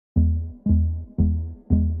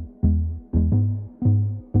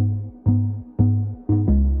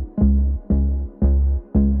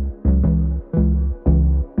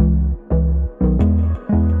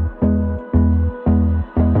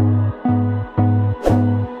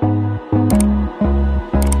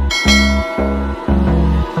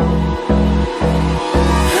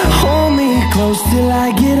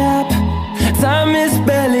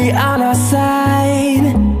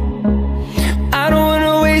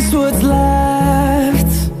waste what's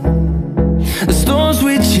left. The storms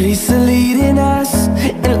we chase are leading us,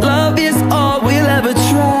 and love is all we'll ever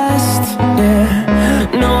trust. Yeah,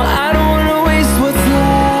 no, I don't wanna waste what's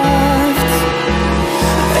left.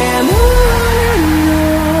 And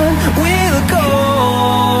on we'll go,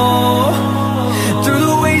 through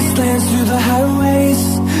the wastelands, through the highways,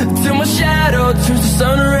 till my shadow turns to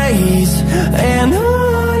sun rays. And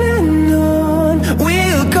on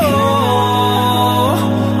we'll go,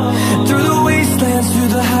 through the wastelands, through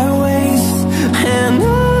the highways, and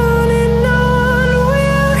on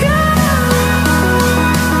we'll go.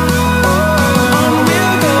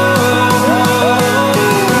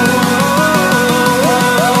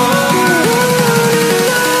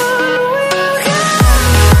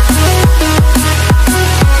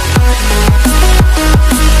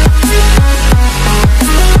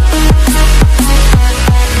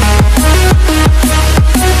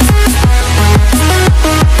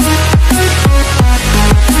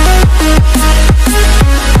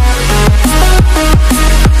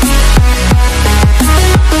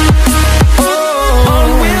 On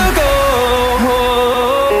we'll go.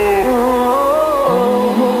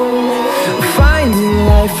 Finding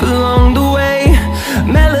life along the way,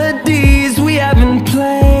 melodies we haven't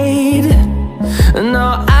played. No,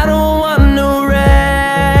 I don't want no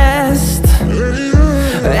rest.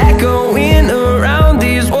 Echoing around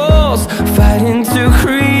these walls, fighting to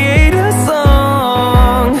create a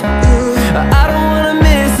song. I don't wanna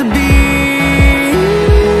miss a beat.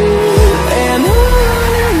 And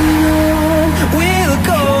on we'll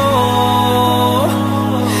go,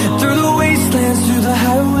 through the wastelands, through the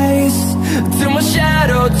highways, till my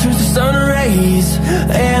shadow turns to sun rays.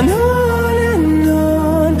 And on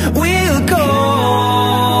we'll go,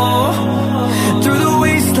 through the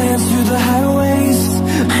wastelands, through the highways,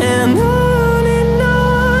 and on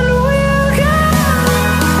we'll go.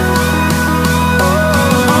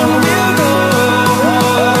 On we'll go.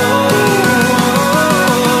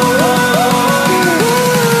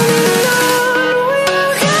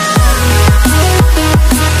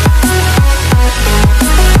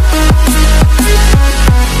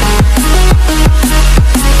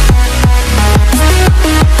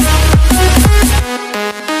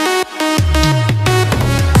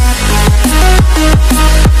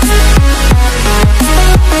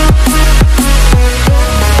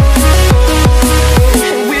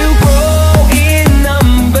 We'll grow in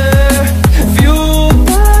number, fueled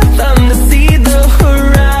by them to see the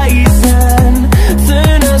horizon,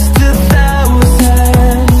 turn us to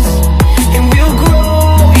thousands. And we'll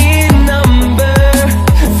grow in number,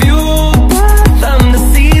 fueled by them to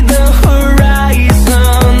see the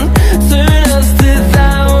horizon, turn us to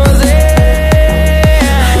thousands.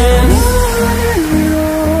 And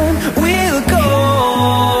on we'll go,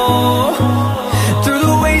 through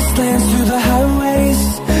the wastelands, through the highways,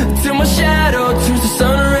 till my shadow turns to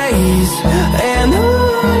sun rays. And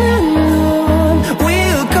on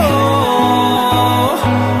we'll go,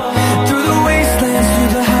 through the wastelands,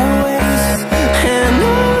 through the highways, and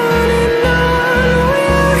on we'll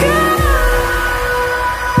go.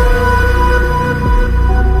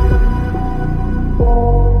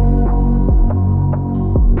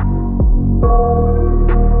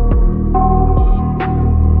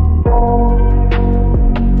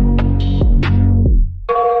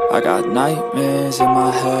 I got nightmares in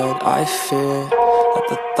my head, I fear that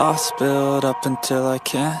the thoughts build up until I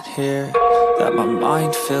can't hear, that my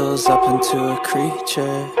mind fills up into a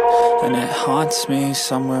creature, and it haunts me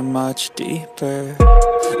somewhere much deeper.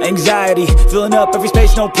 Anxiety, filling up every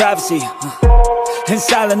space, no privacy. And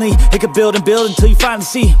silently, it could build and build until you finally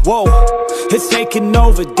see, whoa, it's taking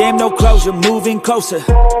over, damn, no closure, moving closer.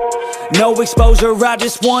 No exposure, I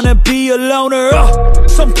just wanna be a loner.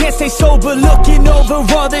 Some can't stay sober, looking over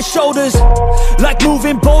all their shoulders, like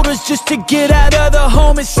moving boulders just to get out of the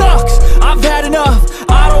home. It sucks, I've had enough,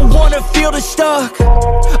 I don't wanna feel the stuck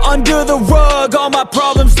under the rug, all my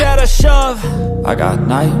problems that I shove. I got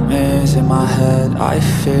nightmares in my head, I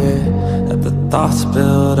fear that the thoughts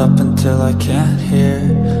build up until I can't hear,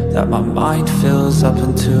 that my mind fills up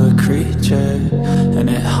into a creature, and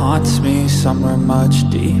it haunts me somewhere much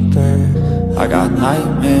deeper. I got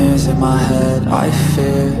nightmares in my head, I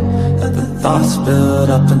fear that the thoughts build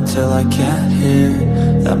up until I can't hear,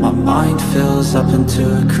 that my mind fills up into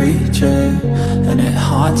a creature, and it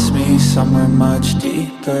haunts me somewhere much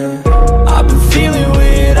deeper. I've been feeling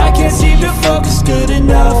weird, I can't seem to focus good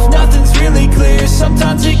enough. Nothing's really clear,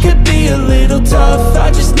 sometimes it could be a little tough.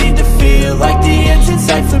 I just need to feel like the end's in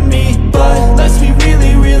sight for me, but let's be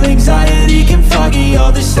really real, anxiety can foggy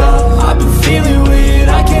all this stuff. I've been feeling weird,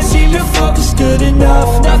 I can't seem to focus good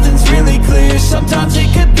enough. Nothing's really clear, sometimes it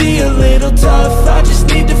could be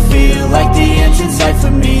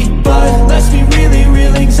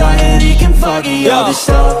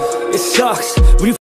stop. It sucks when you